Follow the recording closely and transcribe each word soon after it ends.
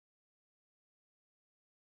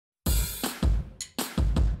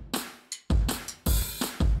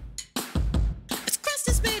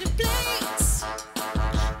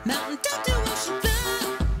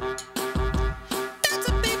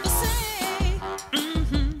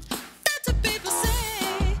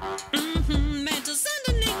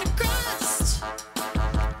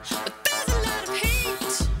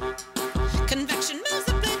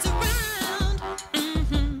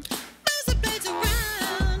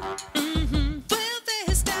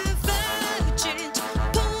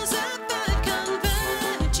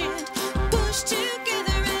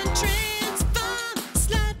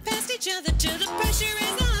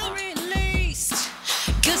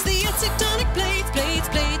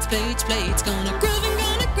blades, gonna groove and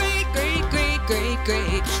gonna grate, grate, grate, grate,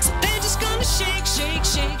 grate. So they're just gonna shake, shake,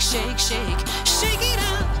 shake, shake, shake, shake it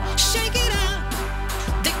out, shake it out.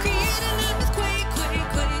 They create an earthquake, quake,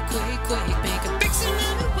 quake, quake, quake, make a big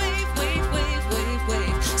tsunami wave, wave, wave, wave,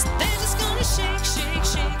 wave. So they're just gonna shake, shake,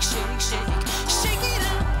 shake, shake, shake, shake it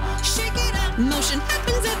out, shake it out. Motion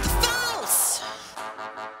happens at the faults,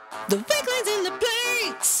 the weak lines in the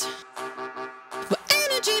plates, where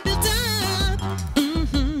energy builds up,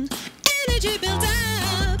 energy builds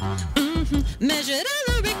up, measured on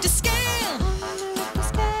the Richter scale,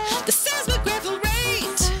 the seismographical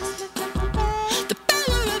rate, the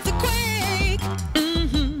power of the quake,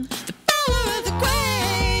 the power of the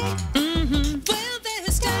quake. Well,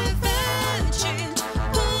 there's divergent,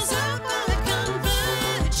 pulls up by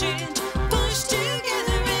convergent, push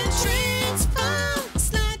together and transform,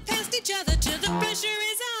 slide past each other till the pressure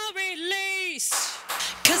is all released.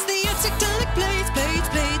 'Cause the earth's tectonic blades, blades,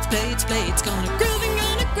 blades, blades, blades, gonna groove and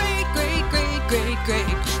gonna grate, grate, grate, grate,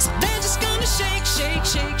 grate. So they're just gonna shake, shake,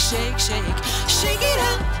 shake, shake, shake, shake it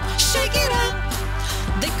out, shake it out.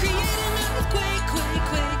 They create an earthquake, quake,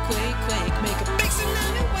 quake, quake, quake, make a big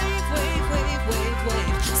tsunami wave, wave, wave, wave,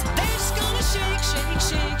 wave. So they're just gonna shake, shake,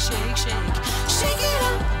 shake, shake, shake, shake it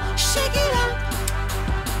out, shake it out,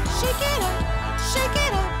 shake it out, shake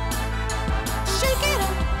it out, shake it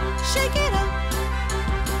out, shake it out,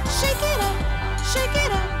 shake it out, shake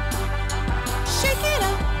it out, shake it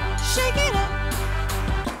out, shake it out.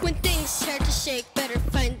 When things start to shake, better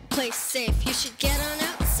find a place safe. You should get on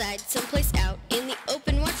outside, someplace out in the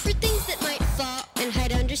open. Watch for things that might fall and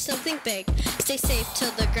hide under something big. Stay safe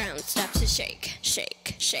till the ground stops to shake,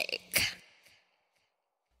 shake, shake.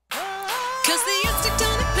 'Cause the earth's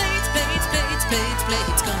tectonic blades, blades, blades, blades,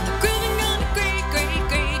 blades, gonna groove and gonna grate, grate,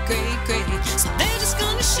 grate, grate, grate. So they're just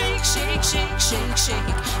gonna shake, shake, shake, shake,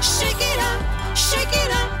 shake, shake it out, shake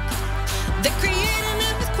it out. They create an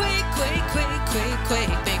earthquake, quake, quake, quake,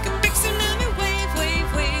 quake, make a big tsunami wave, wave,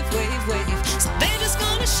 wave, wave, wave. So they're just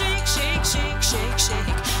gonna shake, shake, shake, shake,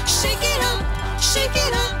 shake, shake it out, shake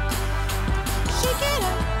it out, shake it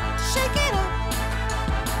out, shake it out,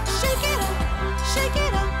 shake it out, shake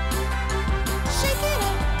it out.